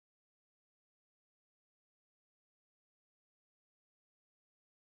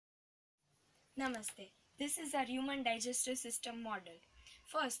Namaste. This is our human digestive system model.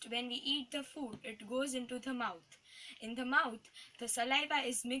 First, when we eat the food, it goes into the mouth. In the mouth, the saliva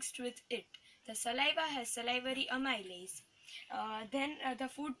is mixed with it. The saliva has salivary amylase. Then the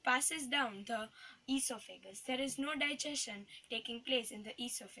food passes down the esophagus. There is no digestion taking place in the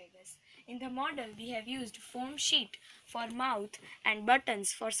esophagus. In the model, we have used foam sheet for mouth and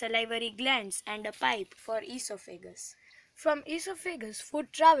buttons for salivary glands and a pipe for esophagus. From esophagus,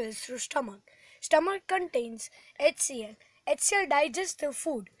 food travels through stomach. Stomach contains HCl. HCl digests the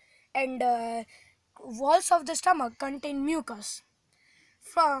food, and walls of the stomach contain mucus.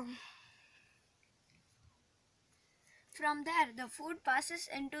 From there, the food passes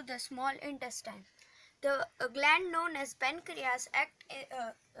into the small intestine. The gland known as pancreas act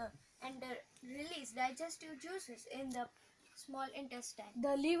and release digestive juices in the small intestine.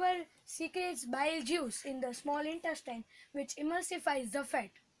 The liver secretes bile juice in the small intestine, which emulsifies the fat.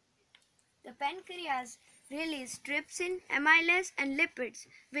 The pancreas releases trypsin, amylase, and lipids,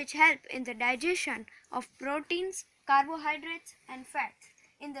 which help in the digestion of proteins, carbohydrates, and fats.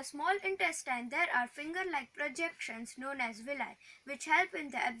 In the small intestine, there are finger-like projections known as villi, which help in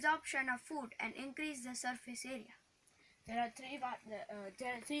the absorption of food and increase the surface area. There are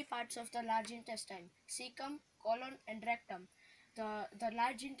three parts of the large intestine: cecum, colon, and rectum. The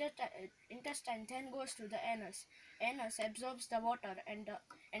large intestine then goes to the anus. Anus absorbs the water and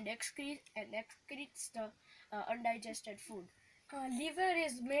excretes the undigested food. Liver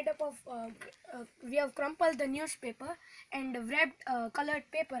is made up of, we have crumpled the newspaper and wrapped colored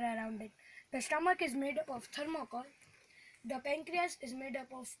paper around it. The stomach is made up of thermocol. The pancreas is made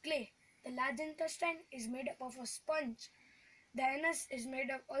up of clay. The large intestine is made up of a sponge. The anus is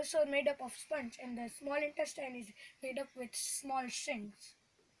also made up of sponge, and the small intestine is made up with small strings.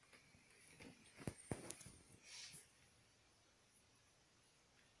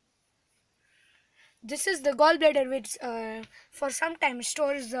 This is the gallbladder, which for some time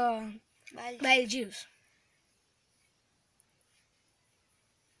stores the bile juice.